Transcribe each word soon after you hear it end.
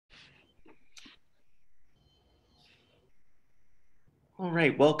All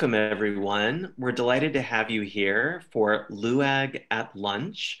right, welcome everyone. We're delighted to have you here for LUAG at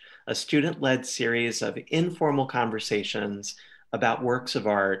Lunch, a student-led series of informal conversations about works of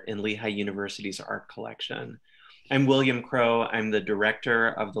art in Lehigh University's art collection. I'm William Crow. I'm the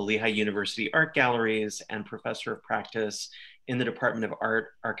director of the Lehigh University Art Galleries and professor of practice in the Department of Art,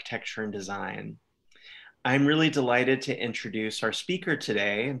 Architecture, and Design. I'm really delighted to introduce our speaker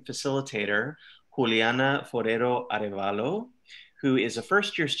today and facilitator, Juliana Forero Arevalo, who is a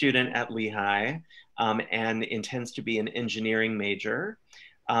first-year student at Lehigh and intends to be an engineering major,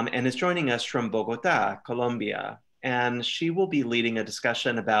 and is joining us from Bogota, Colombia. And she will be leading a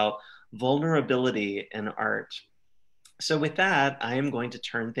discussion about vulnerability in art. So with that, I am going to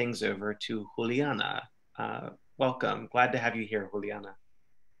turn things over to Juliana. Welcome. Glad to have you here, Juliana.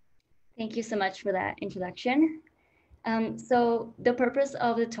 Thank you so much for that introduction. So the purpose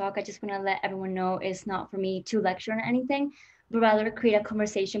of the talk, I just want to let everyone know, is not for me to lecture on anything, but rather create a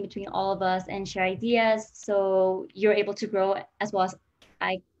conversation between all of us and share ideas so you're able to grow as well as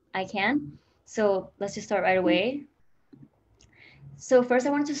I can. So let's just start right away. So first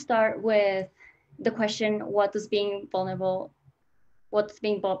I wanted to start with the question, what does being vulnerable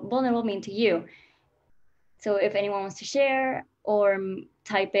mean to you? So if anyone wants to share or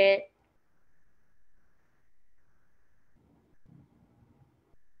type it.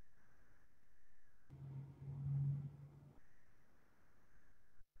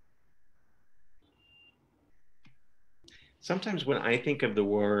 Sometimes when I think of the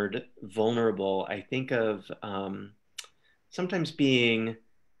word vulnerable, I think of sometimes being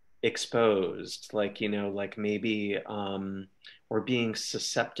exposed, like maybe, or being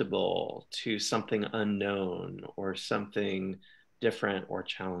susceptible to something unknown or something different or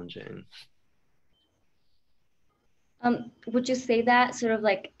challenging. Would you say that sort of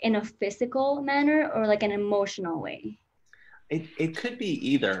like in a physical manner or like an emotional way? It could be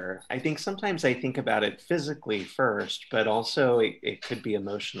either. I think sometimes I think about it physically first, but also it could be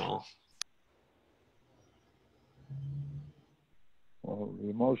emotional. Well, the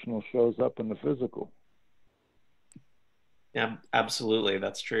emotional shows up in the physical. Yeah, absolutely.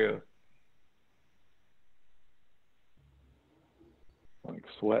 That's true. Like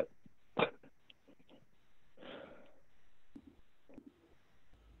sweat.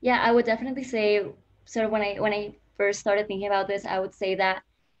 Yeah, I would definitely say sort of when I first started thinking about this, I would say that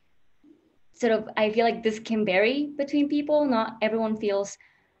sort of I feel like this can vary between people. Not everyone feels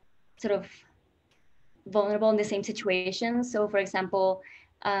sort of vulnerable in the same situation. So for example,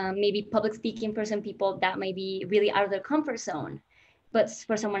 maybe public speaking for some people that might be really out of their comfort zone, but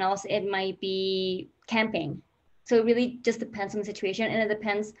for someone else it might be camping. So it really just depends on the situation and it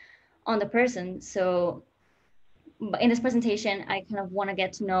depends on the person. So in this presentation, I kind of want to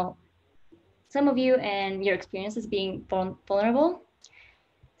get to know some of you and your experiences being vulnerable.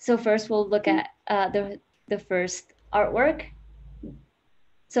 So first we'll look at the first artwork.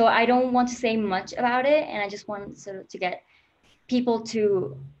 So I don't want to say much about it, and I just want sort of to get people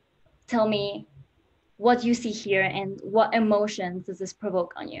to tell me what you see here and what emotions does this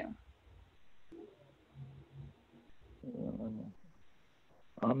provoke on you.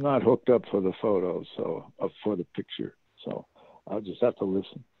 I'm not hooked up for the photos, so for the picture, so I'll just have to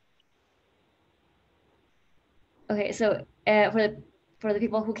listen. Okay, so for the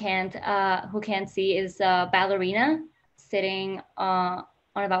people who can't see, is a ballerina sitting on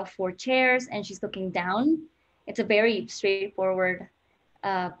about 4 chairs, and she's looking down. It's a very straightforward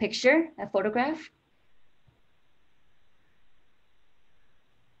picture, a photograph.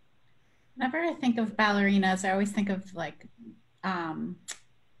 Whenever I think of ballerinas, I always think of like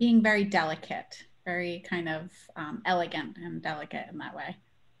being very delicate, very kind of elegant and delicate in that way.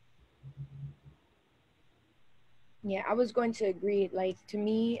 Yeah, I was going to agree. Like to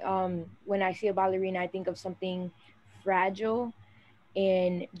me, when I see a ballerina, I think of something fragile,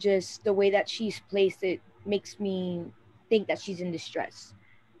 and just the way that she's placed, it makes me think that she's in distress.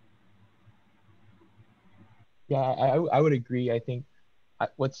 Yeah, I would agree. I think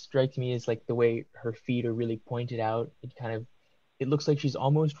what strikes me is like the way her feet are really pointed out. It looks like she's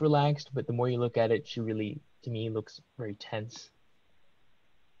almost relaxed, but the more you look at it, she really, to me, looks very tense.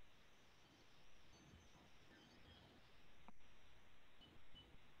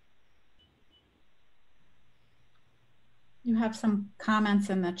 You have some comments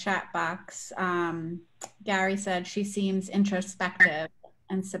in the chat box. Gary said she seems introspective,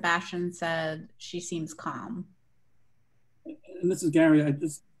 and Sebastian said she seems calm. And this is Gary.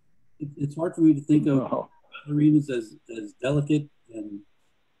 It's hard for me to think of ballerinas as delicate and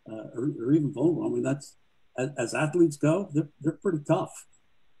or even vulnerable. I mean, that's as athletes go, they're pretty tough.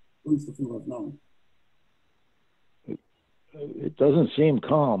 At least the few I've known. it doesn't seem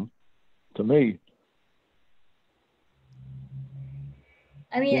calm to me.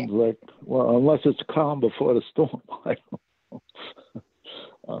 I mean, seems like, well, unless it's calm before the storm. I don't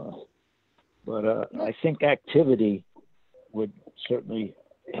know. But I think activity would certainly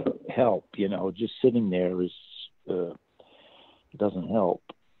help. You know, just sitting there is doesn't help.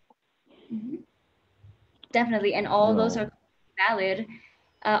 Definitely, and all those are valid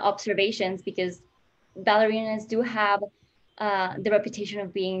observations, because ballerinas do have the reputation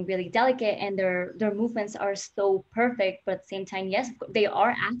of being really delicate, and their movements are so perfect, but at the same time, yes, they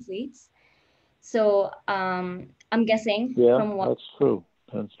are athletes. So I'm guessing from what that's true.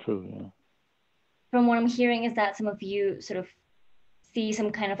 That's true. Yeah. From what I'm hearing is that some of you sort of see some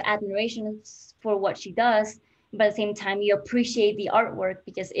kind of admiration for what she does, but at the same time, you appreciate the artwork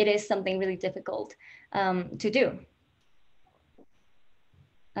because it is something really difficult to do.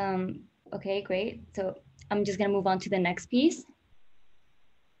 Okay, great. So I'm just gonna move on to the next piece.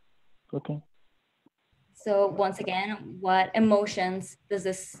 Okay. So once again, what emotions does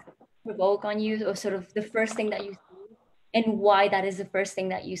this provoke on you, or sort of the first thing that you see, and why that is the first thing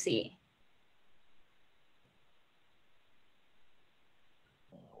that you see?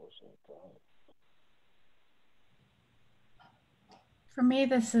 For me,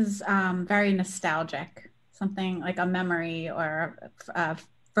 this is very nostalgic, something like a memory or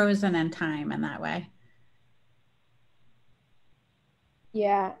frozen in time in that way.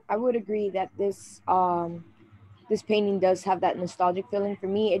 Yeah, I would agree that this this painting does have that nostalgic feeling. For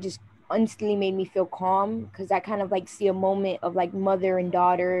me, it just instantly made me feel calm, because I kind of like see a moment of like mother and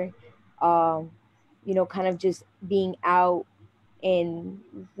daughter, you know, kind of just being out and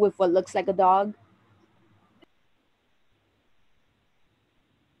with what looks like a dog.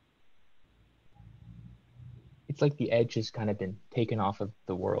 It's like the edge has kind of been taken off of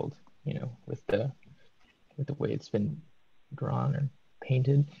the world, you know, with the way it's been drawn or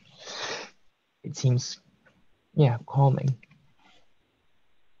painted. It seems, yeah, calming.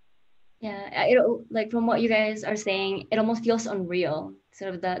 Yeah, like from what you guys are saying, it almost feels unreal.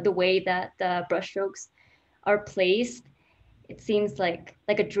 Sort of the way that the brushstrokes are placed, it seems like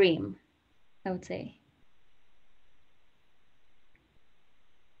a dream, I would say.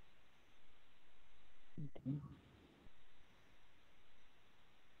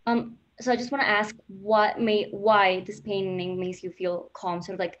 So I just want to ask, why this painting makes you feel calm?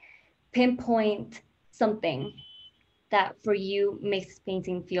 Sort of like pinpoint something that for you makes this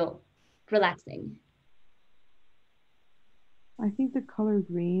painting feel relaxing. I think the color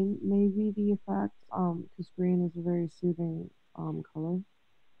green may be the effect, because green is a very soothing color.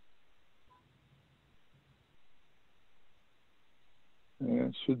 Yeah,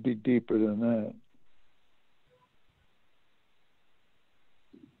 it should be deeper than that.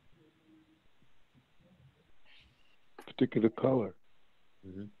 Particular color.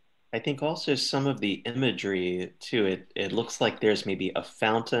 I think also some of the imagery too, it looks like there's maybe a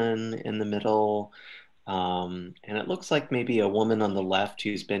fountain in the middle, and it looks like maybe a woman on the left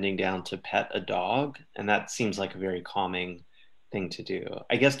who's bending down to pet a dog, and that seems like a very calming thing to do,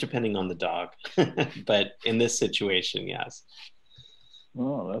 I guess, depending on the dog. But in this situation, yes.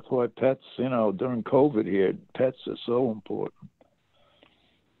 Oh, that's why pets, you know, during COVID here, pets are so important.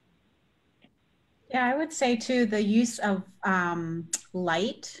 Yeah, I would say too, the use of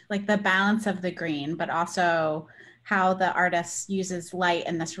light, like the balance of the green, but also how the artist uses light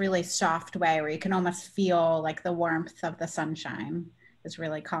in this really soft way where you can almost feel like the warmth of the sunshine is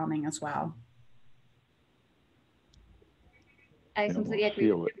really calming as well. I completely agree.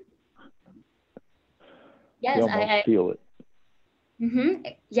 Feel it. Yes, I feel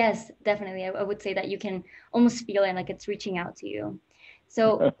it. Yes, definitely. I would say that you can almost feel it, like it's reaching out to you.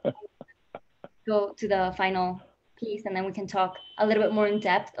 So go to the final piece, and then we can talk a little bit more in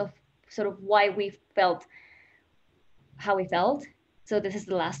depth of sort of why we felt how we felt. So this is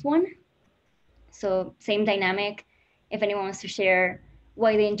the last one. So same dynamic. If anyone wants to share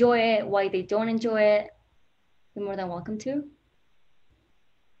why they enjoy it, why they don't enjoy it, you're more than welcome to.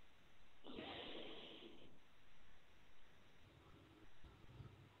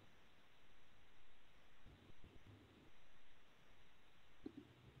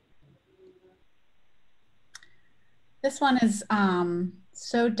 This one is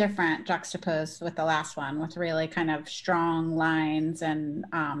so different, juxtaposed with the last one, with really kind of strong lines and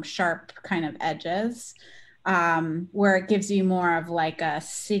sharp kind of edges, where it gives you more of like a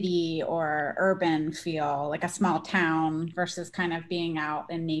city or urban feel, like a small town, versus kind of being out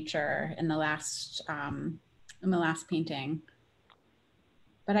in nature in the last painting.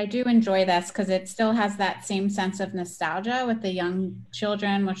 But I do enjoy this because it still has that same sense of nostalgia with the young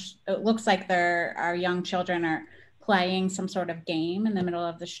children, which it looks like our young children are playing some sort of game in the middle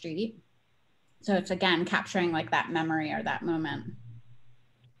of the street. So it's again capturing like that memory or that moment.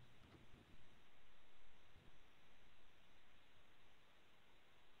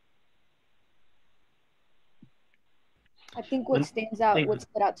 I think what stood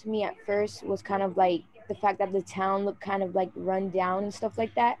out to me at first was kind of like the fact that the town looked kind of like run down and stuff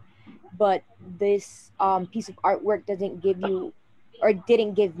like that. But this piece of artwork doesn't give you, or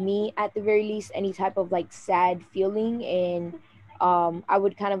didn't give me at the very least, any type of like sad feeling. And I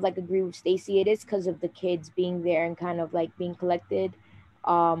would kind of like agree with Stacy. It is because of the kids being there and kind of like being collected.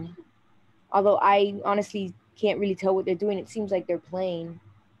 Although I honestly can't really tell what they're doing. It seems like they're playing.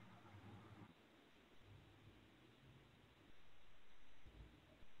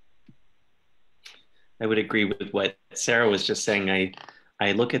 I would agree with what Sarah was just saying.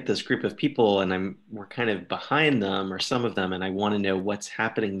 I look at this group of people and we're kind of behind them or some of them, and I want to know what's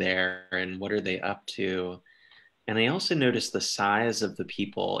happening there and what are they up to. And I also notice the size of the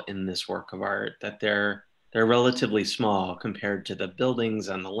people in this work of art, that they're relatively small compared to the buildings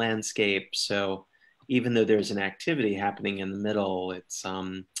and the landscape. So even though there's an activity happening in the middle, it's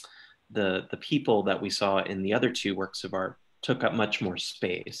the people that we saw in the other two works of art took up much more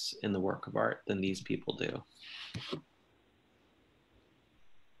space in the work of art than these people do.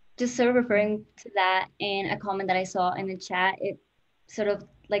 Just sort of referring to that in a comment that I saw in the chat, it sort of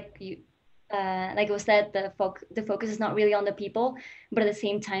like like it was said, the focus is not really on the people, but at the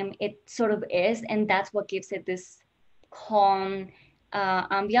same time it sort of is, and that's what gives it this calm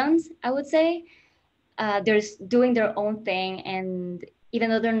ambiance, I would say. They're doing their own thing, and even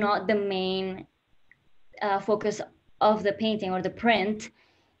though they're not the main focus of the painting or the print,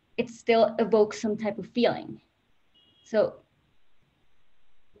 it still evokes some type of feeling. So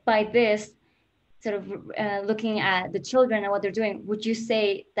by this sort of looking at the children and what they're doing, would you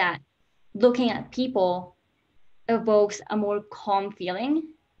say that looking at people evokes a more calm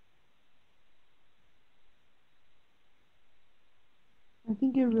feeling? I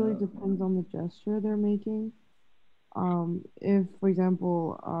think it really depends on the gesture they're making. If, for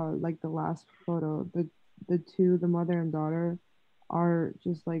example, like the last photo, the mother and daughter are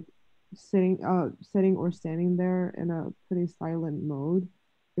just like sitting or standing there in a pretty silent mode,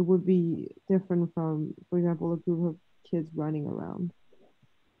 it would be different from, for example, a group of kids running around.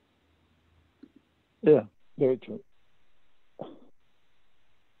 Yeah, very true.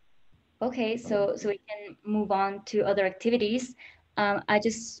 Okay, so we can move on to other activities. I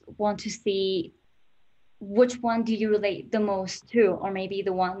just want to see which one do you relate the most to, or maybe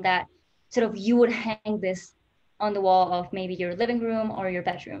the one that sort of you would hang this on the wall of maybe your living room or your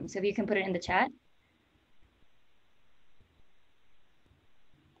bedroom. So if you can put it in the chat.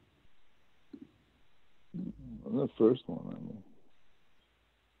 The first one, I mean.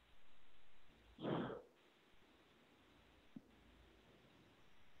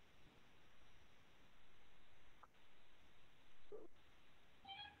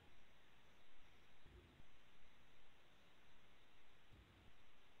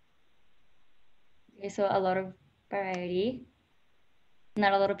 Okay, so a lot of variety.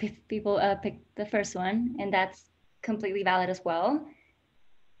 Not a lot of people picked the first one, and that's completely valid as well.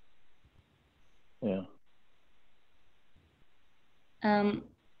 Yeah.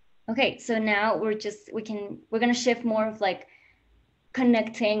 Okay, so now we're gonna shift more of like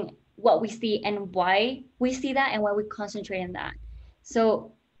connecting what we see and why we see that and why we concentrate on that.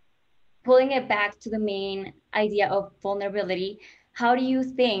 So pulling it back to the main idea of vulnerability, how do you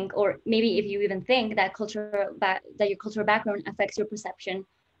think, or maybe if you even think that your cultural background affects your perception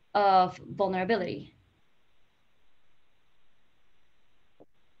of vulnerability?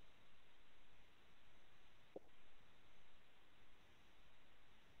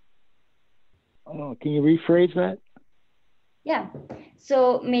 Can you rephrase that? Yeah.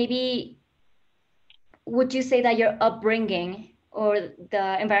 So maybe would you say that your upbringing or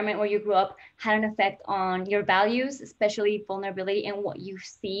the environment where you grew up had an effect on your values, especially vulnerability and what you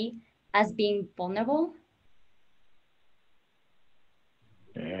see as being vulnerable?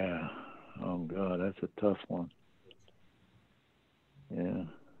 Yeah. Oh God, that's a tough one. Yeah.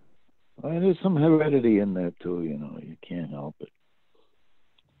 Well, there's some heredity in there too, you know, you can't help it.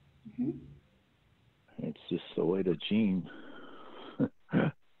 Mm-hmm. It's just the way the gene.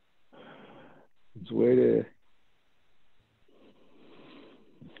 It's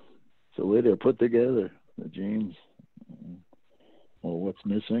the way they're put together, the genes, or what's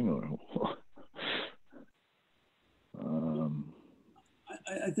missing, or.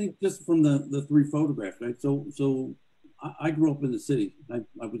 I think just from the three photographs, right? So I grew up in the city.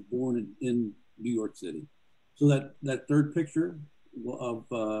 I was born in New York City. So that third picture of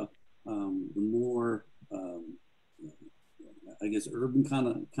the more guess, urban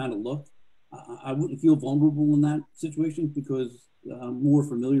kind of look. I wouldn't feel vulnerable in that situation because I'm more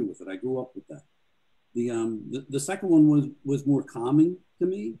familiar with it. I grew up with that. The second one was more calming to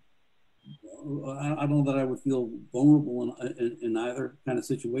me. I don't know that I would feel vulnerable in either kind of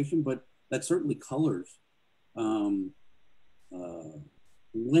situation, but that certainly colors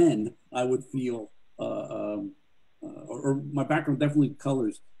when I would feel, or my background definitely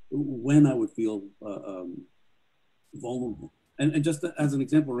colors when I would feel vulnerable. And just as an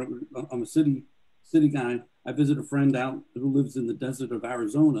example, I'm a city guy. I visit a friend out who lives in the desert of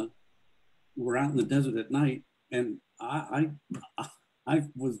Arizona. We're out in the desert at night, and I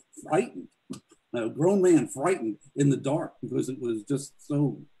was frightened, a grown man frightened in the dark because it was just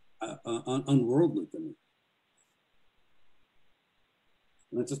so unworldly to me.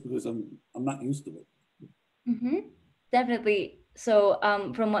 And that's just because I'm not used to it. Mm-hmm. Definitely. So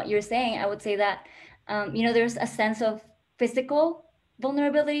from what you're saying, I would say that there's a sense of physical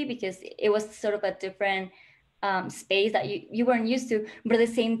vulnerability because it was sort of a different space that you weren't used to, but at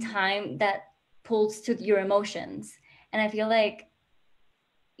the same time that pulls to your emotions. And I feel like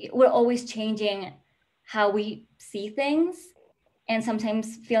we're always changing how we see things, and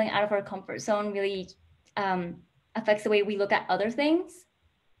sometimes feeling out of our comfort zone really affects the way we look at other things.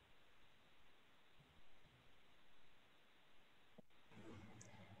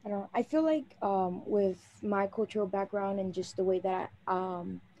 I don't know. I feel like with my cultural background and just the way that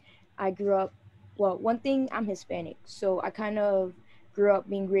I grew up, well, one thing, I'm Hispanic, so I kind of grew up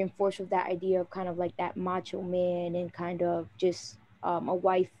being reinforced with that idea of kind of like that macho man and kind of just a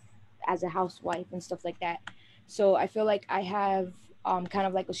wife as a housewife and stuff like that. So I feel like I have kind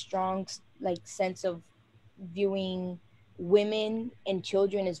of like a strong like sense of viewing women and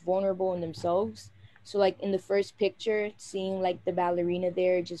children as vulnerable in themselves. So like in the first picture, seeing like the ballerina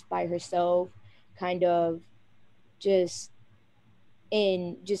there just by herself, kind of just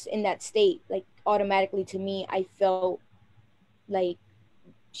in that state, like automatically to me, I felt like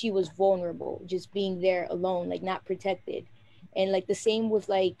she was vulnerable, just being there alone, like not protected. And like the same with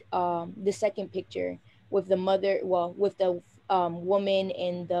like the second picture with the mother, well, with the woman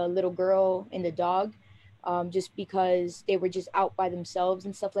and the little girl and the dog, just because they were just out by themselves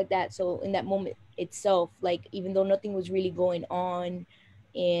and stuff like that. So in that moment itself, like even though nothing was really going on,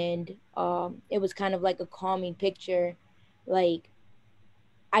 and it was kind of like a calming picture, like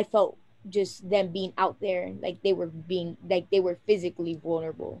I felt just them being out there, like they were physically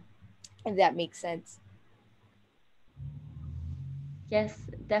vulnerable, if that makes sense. Yes,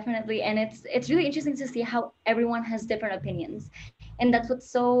 definitely. And it's really interesting to see how everyone has different opinions. And that's what's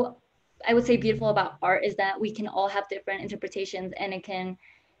so, I would say, beautiful about art, is that we can all have different interpretations and it can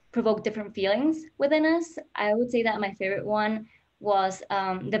provoke different feelings within us. I would say that my favorite one was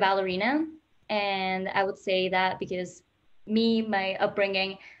the ballerina. And I would say that because my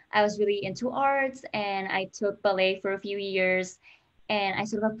upbringing, I was really into arts and I took ballet for a few years, and I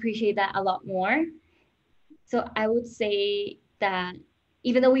sort of appreciate that a lot more. So I would say that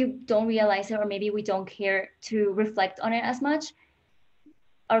even though we don't realize it, or maybe we don't care to reflect on it as much,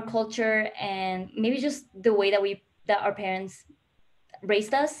 our culture and maybe just the way that our parents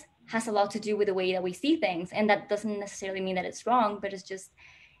raised us has a lot to do with the way that we see things. And that doesn't necessarily mean that it's wrong, but it's just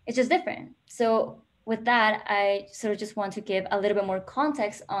different. So with that, I sort of just want to give a little bit more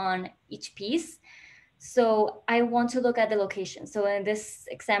context on each piece. So I want to look at the location. So in this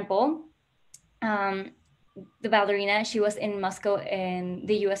example, um, the ballerina, she was in Moscow in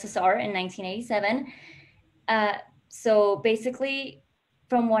the USSR in 1987. So basically,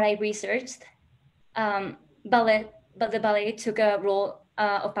 from what I researched, um, the ballet took a role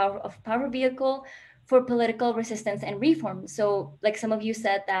of power vehicle for political resistance and reform. So, like some of you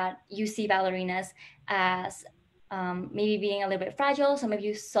said, that you see ballerinas as maybe being a little bit fragile. Some of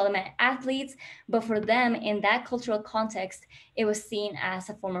you saw them as athletes, but for them, in that cultural context, it was seen as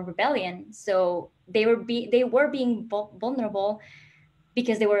a form of rebellion. So they were being vulnerable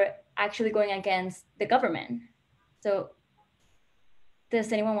because they were actually going against the government. So,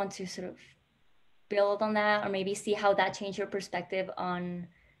 does anyone want to sort of build on that, or maybe see how that changed your perspective on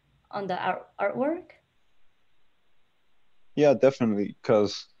the artwork? Yeah, definitely,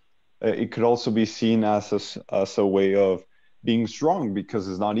 because it could also be seen as as a way of being strong, because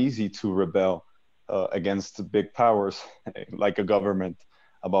it's not easy to rebel against big powers like a government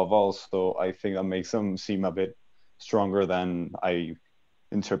above all. So I think that makes them seem a bit stronger than I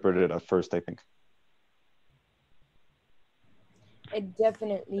interpreted at first, I think. It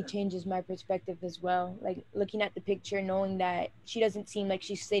definitely changes my perspective as well. Like looking at the picture, knowing that she doesn't seem like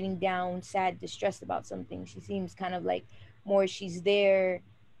she's sitting down, sad, distressed about something. She seems kind of like more she's there,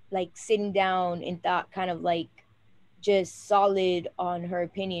 like sitting down in thought, kind of like just solid on her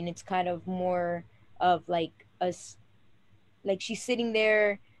opinion. It's kind of more of like like she's sitting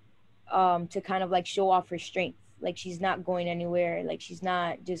there to kind of like show off her strength. Like she's not going anywhere. Like she's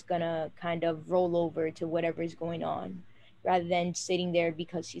not just gonna kind of roll over to whatever's going on, rather than sitting there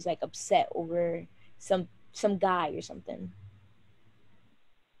because she's like upset over some guy or something.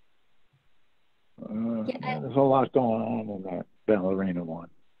 There's a lot going on in that ballerina one.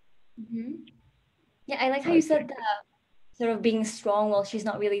 Mm-hmm. Yeah, I like how you said that sort of being strong while she's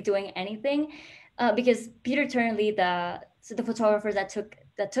not really doing anything, because Peter Turnley, the photographer that took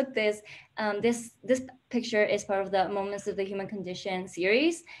this, this picture is part of the Moments of the Human Condition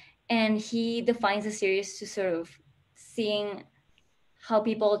series, and he defines the series to sort of seeing how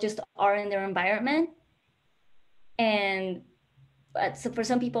people just are in their environment. And so for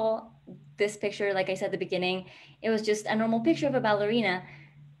some people, this picture, like I said at the beginning, it was just a normal picture of a ballerina.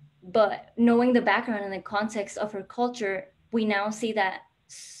 But knowing the background and the context of her culture, we now see that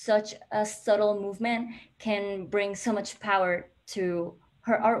such a subtle movement can bring so much power to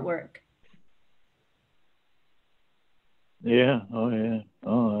her artwork. Yeah. Oh, yeah.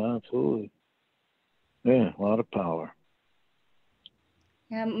 Oh, absolutely. Yeah, a lot of power.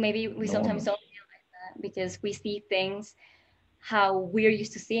 Yeah, maybe we sometimes don't realize that because we see things how we're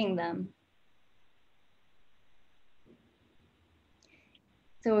used to seeing them.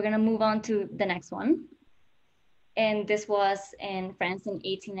 So we're going to move on to the next one. And this was in France in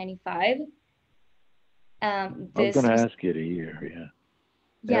 1895. I was going to ask you the year,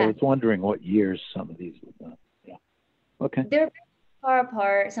 yeah. I was wondering what years some of these were done. Yeah. Okay. They're far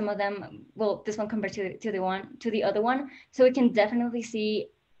apart, some of them. Well, this one compared to the other one. So we can definitely see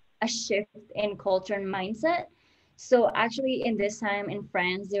a shift in culture and mindset. So actually in this time in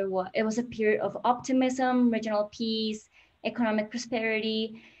France, it was a period of optimism, regional peace, economic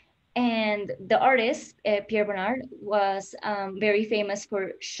prosperity. And the artist, Pierre Bonnard, was very famous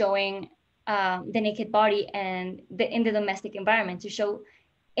for showing the naked body and in the domestic environment to show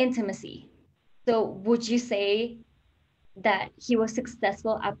intimacy. So would you say that he was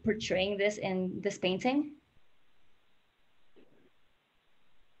successful at portraying this in this painting?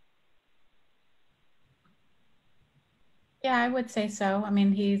 Yeah, I would say so. I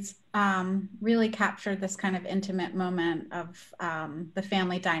mean, he's really captured this kind of intimate moment of the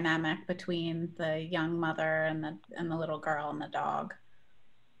family dynamic between the young mother and the little girl and the dog.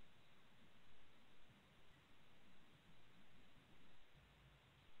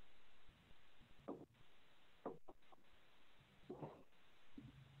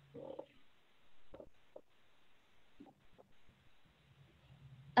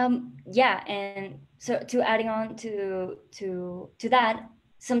 Yeah, and so to adding on to that,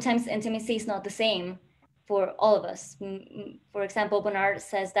 sometimes intimacy is not the same for all of us. For example, Bonnard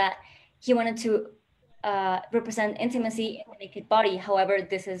says that he wanted to represent intimacy in the naked body. However,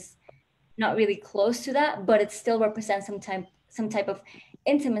 this is not really close to that, but it still represents some type of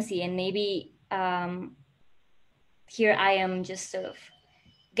intimacy. And maybe here I am just sort of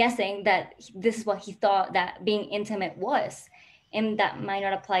guessing that this is what he thought that being intimate was, and that might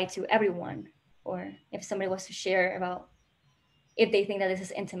not apply to everyone, or if somebody was to share about if they think that this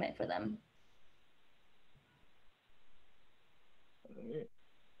is intimate for them.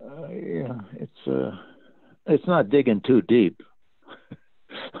 Yeah, it's not digging too deep.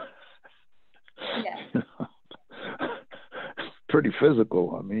 Yeah. Pretty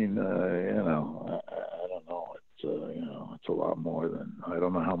physical. I mean, I don't know. It's a lot more than, I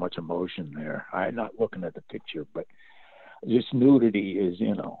don't know how much emotion there. I'm not looking at the picture, but just nudity is, I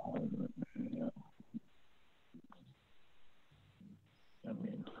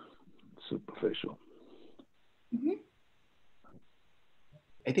mean, superficial. Mm-hmm.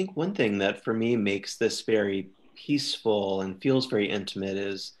 I think one thing that for me makes this very peaceful and feels very intimate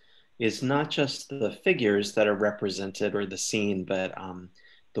is not just the figures that are represented or the scene, but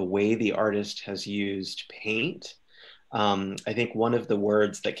the way the artist has used paint. I think one of the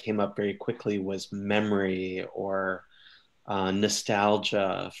words that came up very quickly was memory or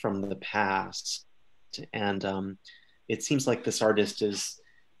nostalgia from the past. And it seems like this artist is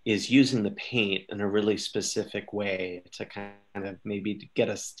using the paint in a really specific way to kind of maybe get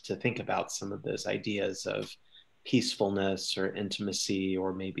us to think about some of those ideas of peacefulness or intimacy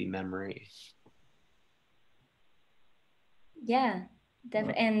or maybe memory. Yeah,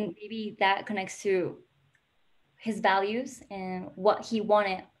 definitely. And maybe that connects to his values and what he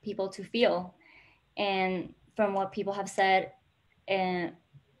wanted people to feel. And from what people have said, and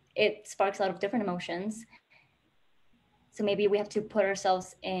it sparks a lot of different emotions. So maybe we have to put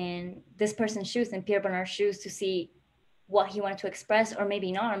ourselves in this person's shoes, in Pierre Bonnard's shoes, to see what he wanted to express, or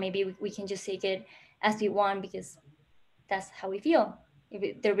maybe not, or maybe we can just take it as we want, because that's how we feel.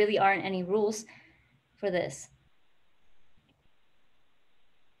 There really aren't any rules for this.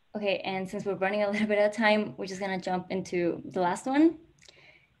 Okay, and since we're running a little bit out of time, we're just gonna jump into the last one.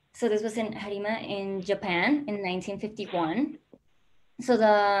 So this was in Harima in Japan in 1951. So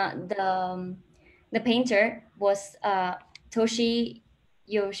the painter was Toshi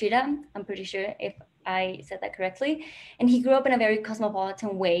Yoshida, I'm pretty sure if I said that correctly. And he grew up in a very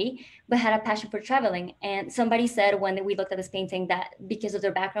cosmopolitan way, but had a passion for traveling. And somebody said when we looked at this painting that because of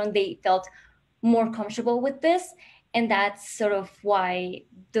their background, they felt more comfortable with this. And that's sort of why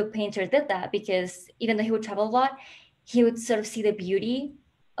the painter did that, because even though he would travel a lot, he would sort of see the beauty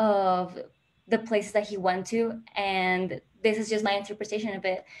of the places that he went to. And this is just my interpretation of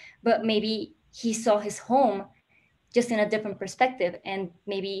it, but maybe he saw his home just in a different perspective, and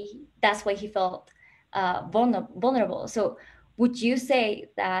maybe that's why he felt vulnerable. So would you say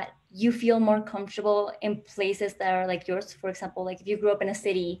that you feel more comfortable in places that are like yours? For example, like if you grew up in a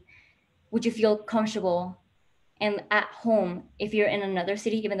city, would you feel comfortable and at home if you're in another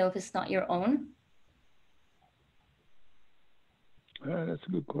city, even though if it's not your own? That's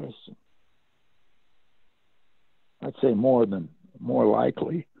a good question. I'd say more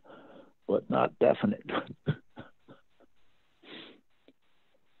likely, but not definite.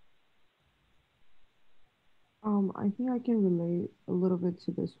 I think I can relate a little bit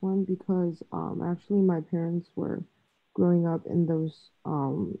to this one because actually my parents were growing up in those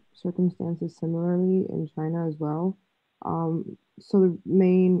circumstances similarly in China as well. So the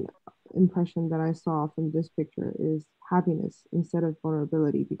main impression that I saw from this picture is happiness instead of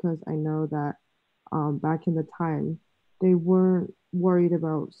vulnerability, because I know that back in the time they weren't worried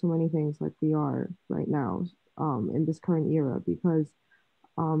about so many things like we are right now in this current era, because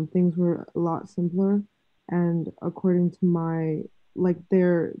things were a lot simpler. And according to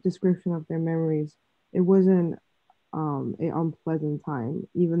their description of their memories, it wasn't a unpleasant time,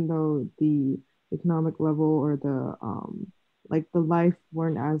 even though the economic level or the life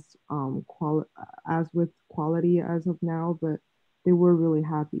weren't as with quality as of now, but they were really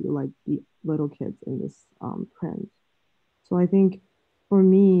happy, like the little kids in this trend. So I think for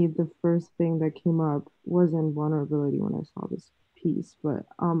me, the first thing that came up wasn't vulnerability when I saw this piece, but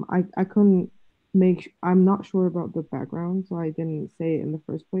I couldn't I'm not sure about the background, so I didn't say it in the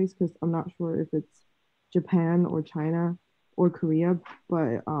first place because I'm not sure if it's Japan or China or Korea,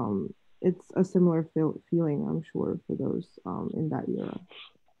 but it's a similar feeling, I'm sure, for those in that era.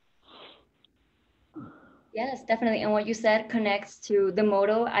 Yes, definitely. And what you said connects to the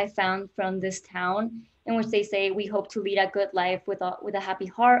motto I found from this town, in which they say, "We hope to lead a good life with a happy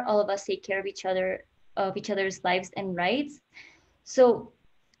heart. All of us take care of each other's lives and rights." So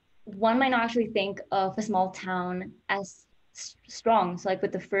one might not actually think of a small town as strong. So like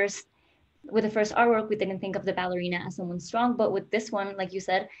with the first artwork, we didn't think of the ballerina as someone strong, but with this one, like you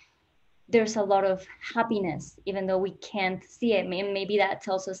said, there's a lot of happiness, even though we can't see it. Maybe that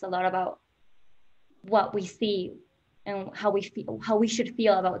tells us a lot about what we see and how we should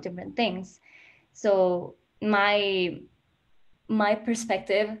feel about different things. So my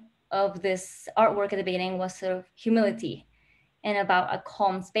perspective of this artwork at the beginning was sort of humility and about a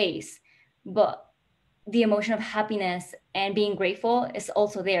calm space, but the emotion of happiness and being grateful is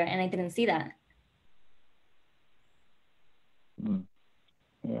also there, and I didn't see that.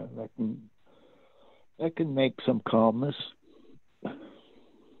 Yeah, that can make some calmness.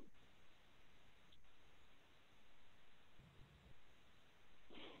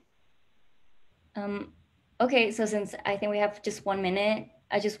 Okay, so since I think we have just 1 minute,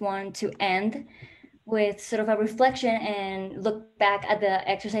 I just want to end with sort of a reflection and look back at the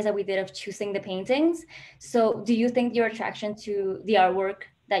exercise that we did of choosing the paintings. So do you think your attraction to the artwork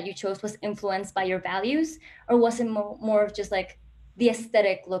that you chose was influenced by your values, or was it more of just like the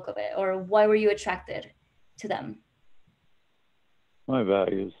aesthetic look of it, or why were you attracted to them? My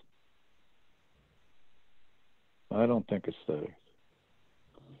values. I don't think aesthetics.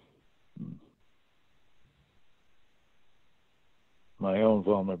 My own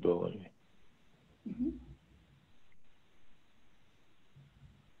vulnerability. Mm-hmm.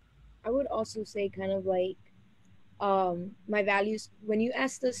 I would also say kind of like my values. When you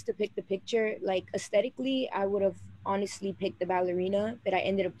asked us to pick the picture, like aesthetically, I would have honestly picked the ballerina, but I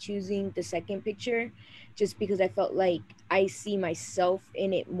ended up choosing the second picture just because I felt like I see myself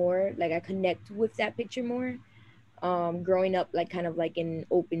in it more, like I connect with that picture more. Growing up like kind of like in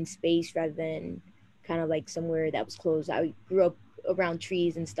open space rather than kind of like somewhere that was closed. I grew up around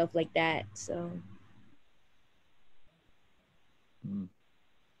trees and stuff like that, so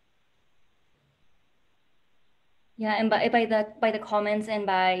Yeah, and by the comments and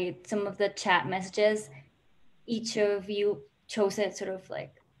by some of the chat messages, each of you chose it sort of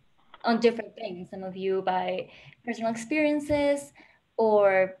like on different things. Some of you by personal experiences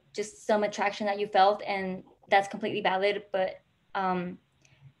or just some attraction that you felt, and that's completely valid. But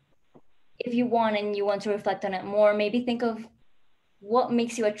if you want and you want to reflect on it more, maybe think of what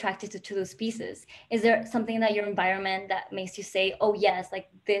makes you attracted to those pieces. Is there something that your environment that makes you say, oh yes, like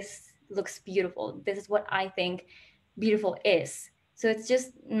this looks beautiful, this is what I think beautiful is? So it's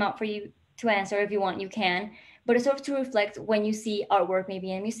just not for you to answer. If you want, you can, but it's sort of to reflect when you see artwork,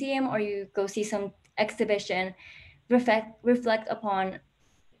 maybe in a museum or you go see some exhibition, reflect upon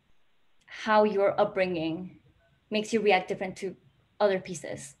how your upbringing makes you react different to other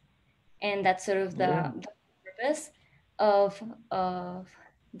pieces. And that's sort of the purpose of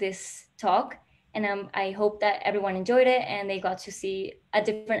this talk. And I hope that everyone enjoyed it and they got to see a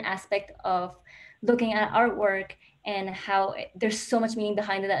different aspect of looking at artwork and how there's so much meaning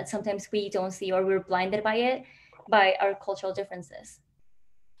behind it that sometimes we don't see, or we're blinded by it, by our cultural differences.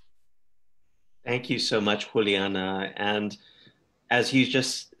 Thank you so much, Juliana. And as you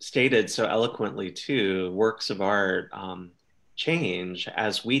just stated so eloquently too, works of art change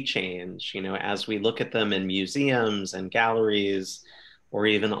as we change, you know, as we look at them in museums and galleries or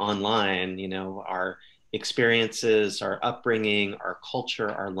even online, you know, our experiences, our upbringing, our culture,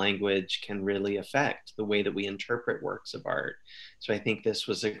 our language can really affect the way that we interpret works of art. So I think this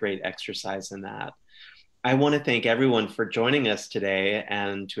was a great exercise in that. I want to thank everyone for joining us today,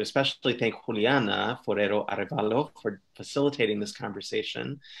 and to especially thank Juliana Forero Arevalo for facilitating this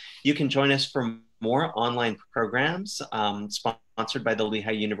conversation. You can join us for more online programs sponsored by the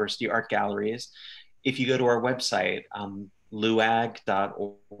Lehigh University Art Galleries. If you go to our website,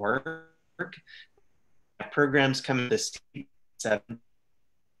 LUAG.org, programs come this 7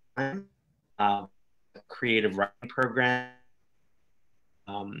 creative writing program,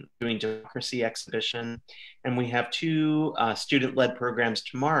 doing democracy exhibition, and we have 2 student-led programs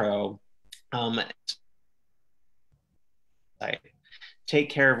tomorrow. Take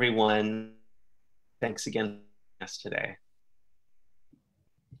care, everyone. Thanks again for us today.